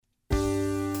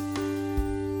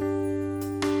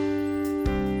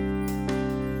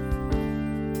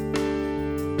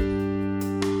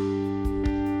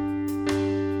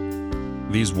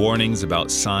These warnings about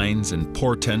signs and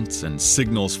portents and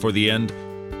signals for the end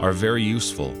are very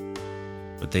useful,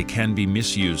 but they can be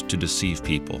misused to deceive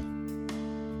people.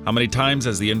 How many times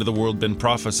has the end of the world been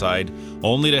prophesied,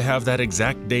 only to have that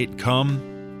exact date come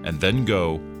and then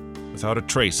go without a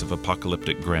trace of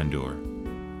apocalyptic grandeur?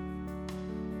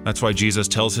 That's why Jesus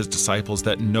tells his disciples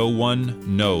that no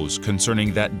one knows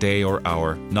concerning that day or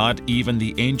hour, not even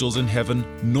the angels in heaven,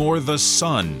 nor the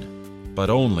Son,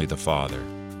 but only the Father.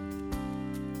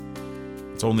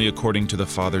 It's only according to the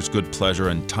Father's good pleasure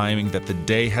and timing that the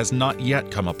day has not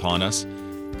yet come upon us,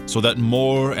 so that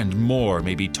more and more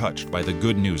may be touched by the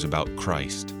good news about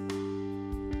Christ.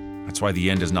 That's why the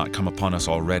end has not come upon us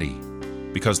already,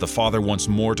 because the Father wants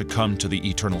more to come to the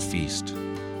eternal feast.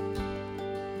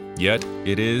 Yet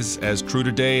it is as true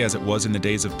today as it was in the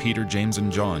days of Peter, James,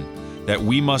 and John, that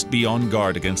we must be on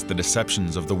guard against the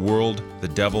deceptions of the world, the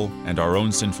devil, and our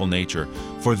own sinful nature,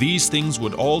 for these things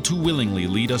would all too willingly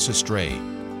lead us astray,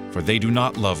 for they do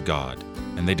not love God,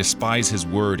 and they despise His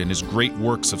word and His great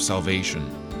works of salvation,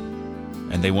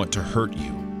 and they want to hurt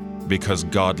you, because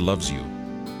God loves you.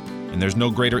 And there's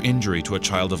no greater injury to a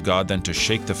child of God than to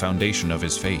shake the foundation of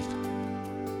his faith.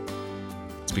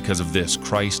 It's because of this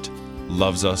Christ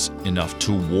loves us enough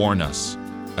to warn us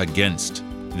against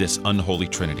this unholy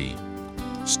trinity.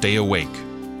 Stay awake.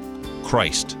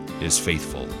 Christ is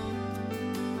faithful.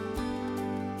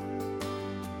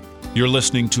 You're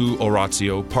listening to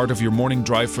Oratio, part of your morning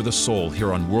drive for the soul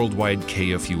here on Worldwide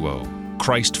KFUO.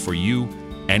 Christ for you,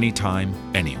 anytime,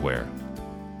 anywhere.